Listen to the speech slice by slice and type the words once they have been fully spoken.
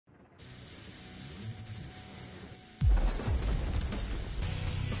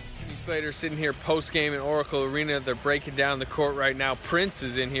Slater sitting here post-game in Oracle Arena. They're breaking down the court right now. Prince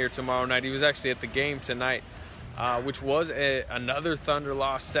is in here tomorrow night. He was actually at the game tonight, which was another Thunder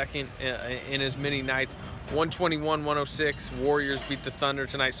loss, second in as many nights. 121-106. Warriors beat the Thunder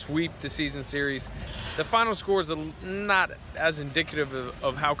tonight, sweep the season series. The final score is not as indicative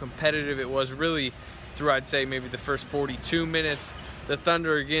of how competitive it was really through, I'd say, maybe the first 42 minutes. The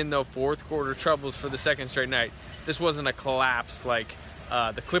Thunder, again, though, fourth quarter troubles for the second straight night. This wasn't a collapse like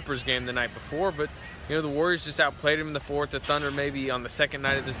the Clippers game the night before, but the Warriors just outplayed them in the fourth. The Thunder, maybe on the second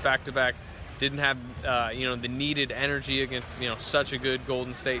night of this back-to-back, didn't have the needed energy against such a good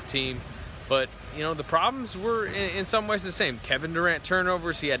Golden State team. But the problems were in some ways the same. Kevin Durant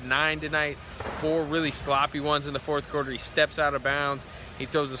turnovers. He had 9 tonight, 4 really sloppy ones in the fourth quarter. He steps out of bounds. He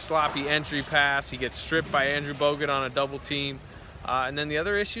throws a sloppy entry pass. He gets stripped by Andrew Bogut on a double team. And then the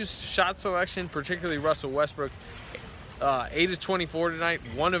other issues, shot selection, particularly Russell Westbrook. 8 of 24 tonight,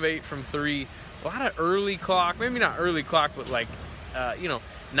 1 of 8 from 3. A lot of early clock, maybe not early clock, but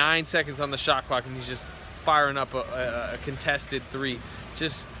 9 seconds on the shot clock, and he's just firing up a contested 3.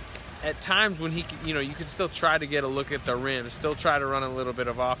 Just at times when he, you could still try to get a look at the rim, still try to run a little bit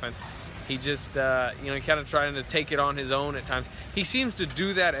of offense. He just, he kind of trying to take it on his own at times. He seems to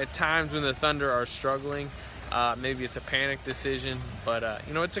do that at times when the Thunder are struggling. Maybe it's a panic decision, but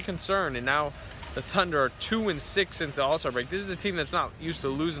it's a concern. And now the Thunder are 2-6 since the All-Star break. This is a team that's not used to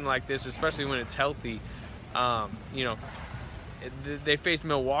losing like this, especially when it's healthy. They face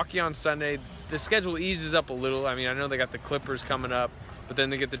Milwaukee on Sunday. The schedule eases up a little. I mean, I know they got the Clippers coming up, but then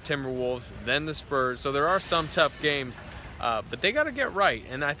they get the Timberwolves, then the Spurs. So there are some tough games, but they got to get right.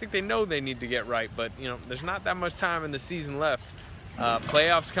 And I think they know they need to get right. But, there's not that much time in the season left.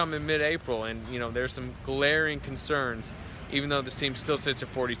 Playoffs come in mid-April, and, there's some glaring concerns, even though this team still sits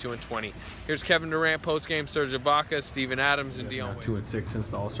at 42-20. Here's Kevin Durant post-game, Serge Ibaka, Steven Adams, and Dion Waiters. 2-6 since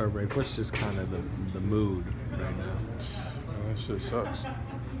the All-Star break. What's just kind of the mood right now? That shit sucks.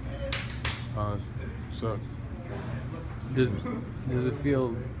 Honestly, sucks. Does it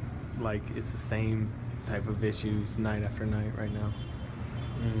feel like it's the same type of issues night after night right now?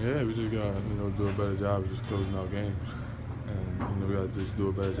 Yeah, we just gotta do a better job of just closing out games, and we gotta just do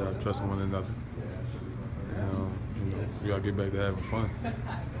a better job of trusting one another. We gotta get back to having fun.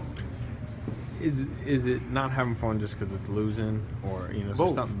 Is it not having fun just because it's losing, or is there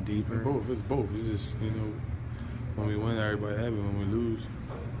something deeper? It's both. It's just when we win, everybody happy. When we lose,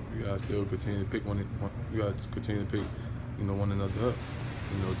 we gotta still continue to pick one. We gotta continue to pick one another up.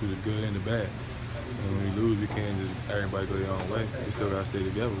 Through the good and the bad. And when we lose, we can't just everybody go their own way. We still gotta stay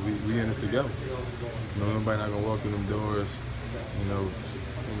together. We in this together. Nobody not gonna walk through them doors.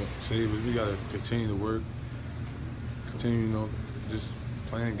 Save us. We gotta continue to work. Continue, just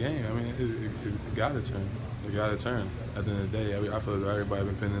playing the game. I mean, it gotta turn. It gotta turn. At the end of the day, I feel like everybody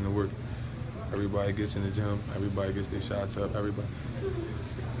been putting in the work. Everybody gets in the gym. Everybody gets their shots up. Everybody.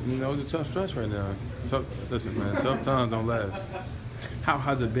 It's a tough stretch right now. Listen, man, tough times don't last. How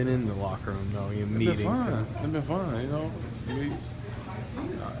has it been in the locker room, though? It's been fun,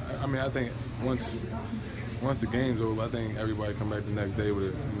 I think once the game's over, I think everybody come back the next day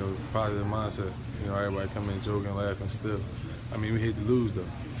with a positive mindset. Everybody come in joking, laughing still. I mean, we hate to lose, though.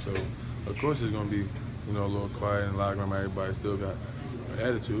 So, of course, it's going to be, a little quiet in the locker room. Everybody still got an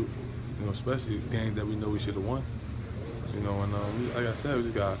attitude, especially games that we know we should have won. And like I said, we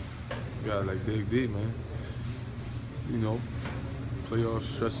just got dig deep, man. Playoff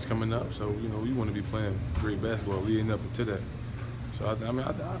stretch is coming up, so we want to be playing great basketball leading up into that. So I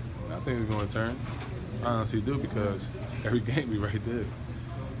think it's going to turn. I honestly do, because every game we right there.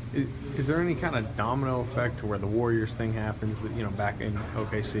 Is there any kind of domino effect to where the Warriors thing happens, back in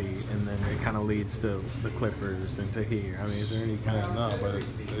OKC, and then it kind of leads to the Clippers and to here? I mean, is there any kind of... No, but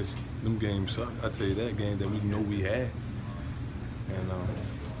them games suck. I tell you that game that we know we had. And,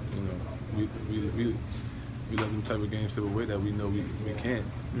 we let them type of games slip away that we know we can't,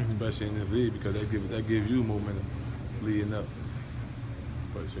 especially in this league, because that gives you momentum leading up.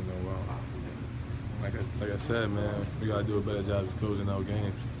 But, like I said, man, we got to do a better job of closing out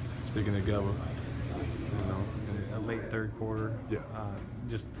games, sticking together, A late third quarter? Yeah.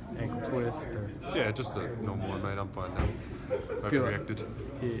 Just ankle twist? Or? Yeah, just a normal one, mate. I'm fine now. Overreacted.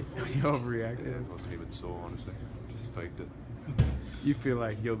 You overreacted? Yeah, it wasn't even sore, honestly. Just faked it. You feel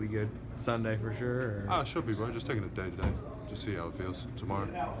like you'll be good Sunday for sure? Or? Should be, bro. Just taking it day to day. Just see how it feels tomorrow.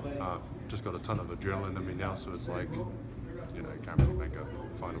 Just got a ton of adrenaline in me now, so it's like, can't really make a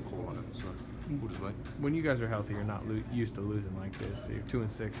final call on it. So we'll just wait. When you guys are healthy, you're not used to losing like this. So you're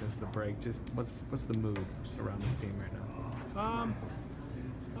 2-6 since the break. Just what's the mood around this team right now? I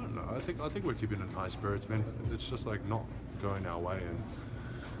don't know. I think we're keeping in high spirits, man. It's just like not going our way, and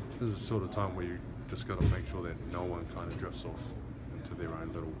this is the sort of time where you just got to make sure that no one kind of drifts off into their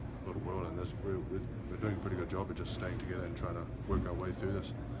own little world, and we're doing a pretty good job of just staying together and trying to work our way through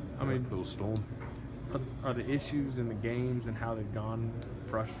this little storm. Are the issues in the games and how they've gone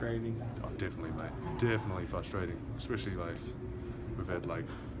frustrating? Oh, definitely, mate. Definitely frustrating. Especially like we've had like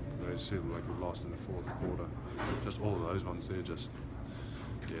we've lost in the fourth quarter. Just all of those ones, they're just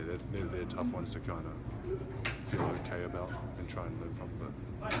they're tough ones to kind of feel okay about and try and live from.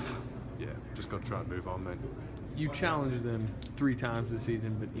 But yeah, just got to try and move on, man. You challenged them 3 times this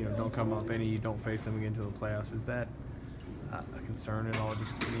season, but don't come up any. You don't face them again until the playoffs. Is that a concern at all?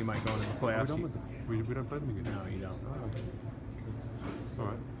 Just you might go into the playoffs. We're done with them. We don't play them again. No, you don't. Oh, okay. All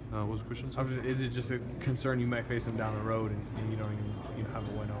right. What was the question? Is it just a concern you might face them down the road and you don't even have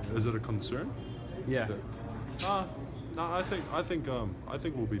a win over them? Is it a concern? Yeah. No, I think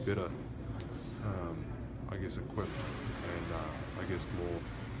we'll be better. I guess equipped and I guess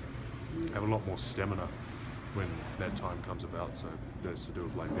have a lot more stamina when that time comes about. So that's to do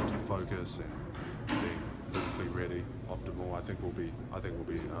with like mental focus and being physically ready, optimal. I think we'll be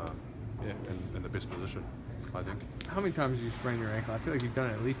in the best position. I think. How many times have you sprained your ankle? I feel like you've done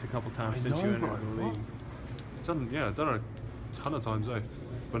it at least a couple times since you entered the league. Done it a ton of times,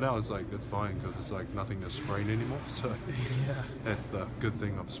 But now it's like it's fine because it's like nothing to sprain anymore. So yeah, that's the good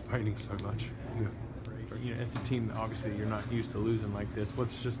thing of spraining so much. Yeah. It's a team that obviously you're not used to losing like this.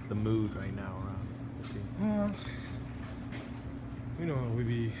 What's just the mood right now around the team? We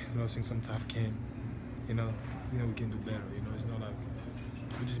be losing some tough game. We can do better. It's not like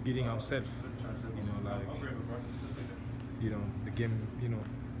we're just beating ourselves. The game.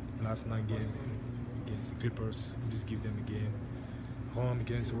 Last night game against the Clippers, we just give them a game. Home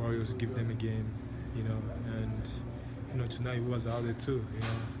against the Warriors, we give them a game. And tonight we was out there too.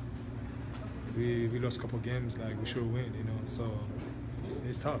 We lost a couple games like we should win. So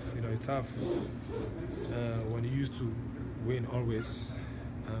it's tough. It's tough when you used to win always.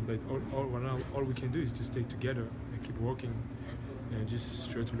 But all we can do is just stay together and keep working and just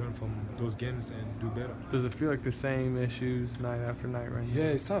try to learn from those games and do better. Does it feel like the same issues night after night right now?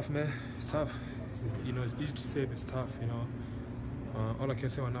 Yeah, it's tough, man. It's tough. It's easy to say, but it's tough. All I can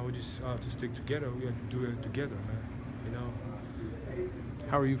say right now, we just have to stick together. We have to do it together, man.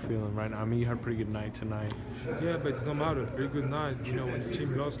 How are you feeling right now? I mean, you had a pretty good night tonight. Yeah, but it's no matter. Pretty good night. When the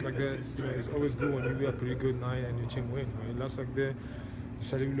team lost like that, it's always good when you have a pretty good night and your team win. When you lost like that,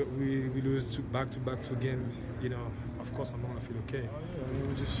 especially we lose back-to-back 2 games. Of course I'm not gonna feel okay. Yeah, I mean,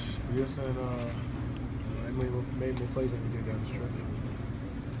 we just made more plays than we did down the stretch.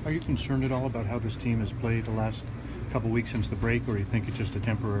 Are you concerned at all about how this team has played the last couple weeks since the break, or do you think it's just a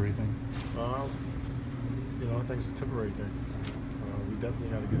temporary thing? I think it's a temporary thing. We definitely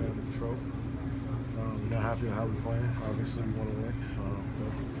got to get out of control. We're not happy with how we're playing. Obviously, we want to win.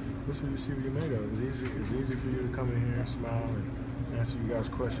 But this is what you see what you're made of. It's easy for you to come in here and smile and answer you guys'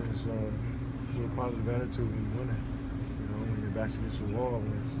 questions with a positive attitude when you're winning. When your back's against the wall,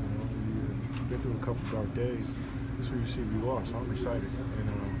 when you get through a couple dark days, this is where you see who you are. So I'm excited and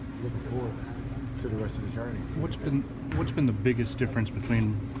looking forward to the rest of the journey. What's been the biggest difference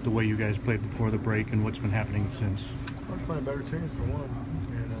between the way you guys played before the break and what's been happening since? We're playing better teams for one,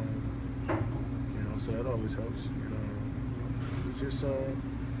 and so that always helps. We just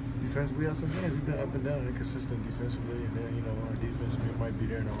defense. We have some games we've been up and down, inconsistent defensively, and then our defense might be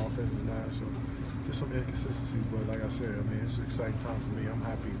there and our offense is not. So just some inconsistencies. But like I said, I mean, it's an exciting time for me. I'm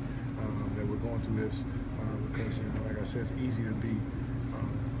happy that we're going through this because like I said, it's easy to be.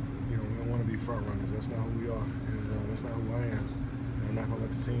 We don't want to be front runners. That's not who we are, and that's not who I am. And I'm not gonna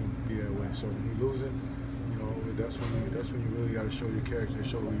let the team be that way. So when you lose it, that's when you really got to show your character,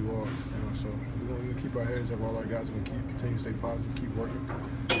 show who you are. So we're gonna keep our heads up. All our guys are gonna continue to stay positive, keep working,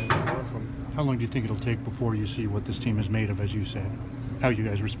 and learn from it. How long do you think it'll take before you see what this team is made of, as you said? How you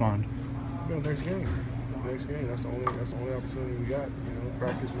guys respond? Next game. That's the only opportunity we got.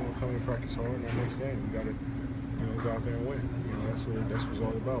 Practice. We're gonna come in and practice hard. And next game, we gotta go out there and win. That's what it's all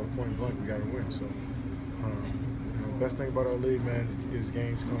about. Point blank, we gotta win. So, best thing about our league, man, is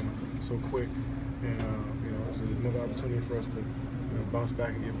games come so quick, and it's another opportunity for us to bounce back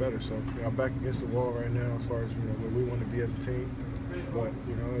and get better. So, I'm back against the wall right now as far as where we want to be as a team. But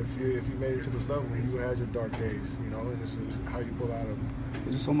if you made it to this level, you had your dark days. And this is how you pull out of them.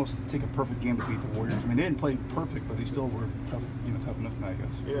 Does this almost take a perfect game to beat the Warriors? I mean, they didn't play perfect, but they still were tough enough tonight, I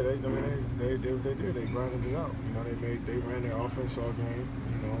guess. Yeah, they did what they did. They grinded it out. They ran their offense all game.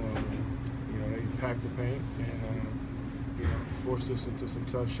 They packed the paint and forced us into some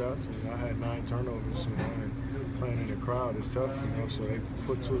tough shots. I had 9 turnovers. And playing in the crowd is tough. So they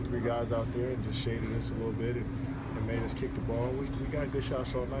put 2 or 3 guys out there and just shaded us a little bit and made us kick the ball. We got good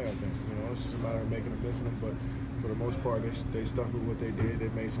shots all night, I think. You know, it's just a matter of making them, missing them. But for the most part, they stuck with what they did. They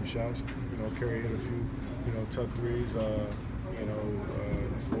made some shots. You know, Kerry hit a few, you know, tough threes. You know,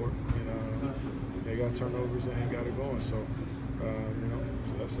 before, and they got turnovers and got it going. So, you know,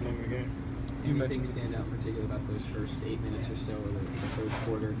 so that's the name of the game. Anything stand out particularly about those first 8 minutes or so of the third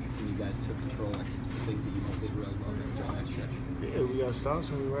quarter when you guys took control? Like some things that you did really well during that stretch? Yeah, we got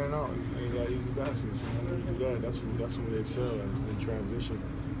stops and we ran out. We got easy baskets. You know, when we do that, that's when we excel at in transition.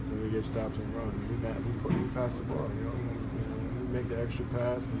 When we get stops and run, we pass the ball. You know, we make the extra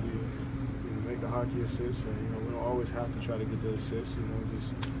pass. When we make the hockey assist, and you know, we don't always have to try to get the assist. You know,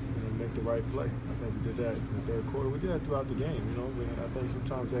 just make the right play. I think we did that in the third quarter. We did that throughout the game, you know, but I think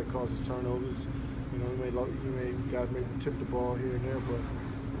sometimes that causes turnovers. You know, guys maybe tip the ball here and there, but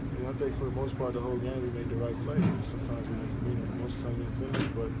you know, I think for the most part, the whole game we made the right play. Sometimes we didn't, most of the time we didn't finish,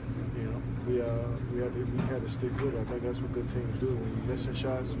 but you know, we had to stick with it. I think that's what good teams do. When you're missing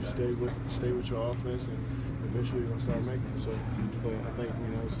shots, you stay with your offense, and eventually you're gonna start making it. So, but I think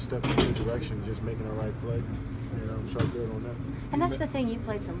it's a step in the direction, just making the right play. You know, try to build on that. And that's the thing, you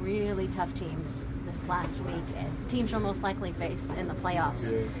played some really tough teams this last week, and teams you'll most likely face in the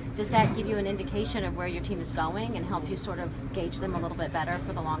playoffs. Yeah. Does that give you an indication of where your team is going and help you sort of gauge them a little bit better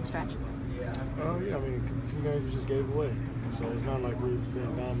for the long stretch? Yeah, I mean, a few games we just gave away. So it's not like we've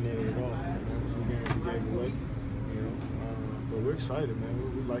been dominated at all. A few games we gave away. But we're excited,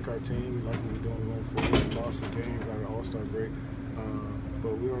 man. We like our team. We like what we're doing going forward. We lost some games, our All-Star break.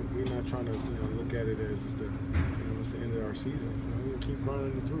 But we're not trying to look at it as it's the end of our season. We're gonna keep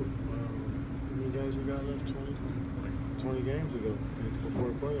running it through. How many games we got left? 20 games ago before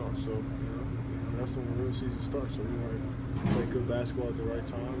the playoffs. So that's when the real season starts. So we want to play good basketball at the right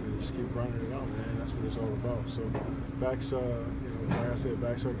time and just keep grinding it out, man. That's what it's all about. So backs, like I said,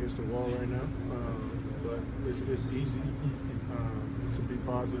 backs are against the wall right now. But it's easy to be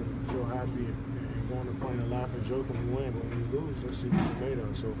positive and feel happy and go on the plane and laugh and joke when we win. But when we lose, let's see what we're made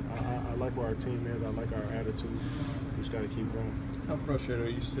of. So I like where our team is. I like our attitude. We just got to keep going. How frustrated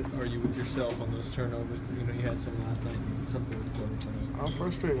are you with yourself on those turnovers? You had some last night, something with the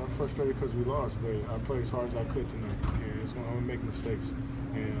turnovers. I'm frustrated because we lost, but I played as hard as I could tonight. And I'm gonna make mistakes,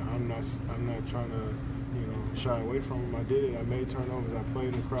 and I'm not trying to shy away from them. I did it. I made turnovers. I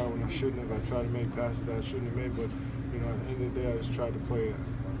played in the crowd when I shouldn't have. I tried to make passes that I shouldn't have made, but at the end of the day, I just tried to play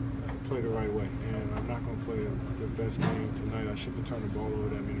the right way. And I'm not gonna play the best game tonight. I shouldn't have turned the ball over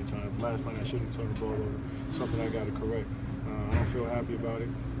that many times. Last night I shouldn't have turned the ball over. Something I got to correct. I don't feel happy about it.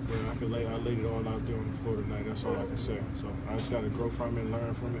 I laid it all out there on the floor tonight. That's all I can say. So I just got to grow from it,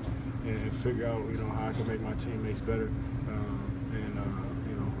 learn from it, and figure out how I can make my teammates better,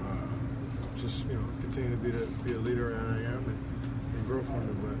 just continue to be a leader that I am and grow from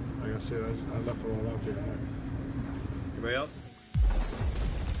it. But like I said, I left it all out there tonight. Anybody else?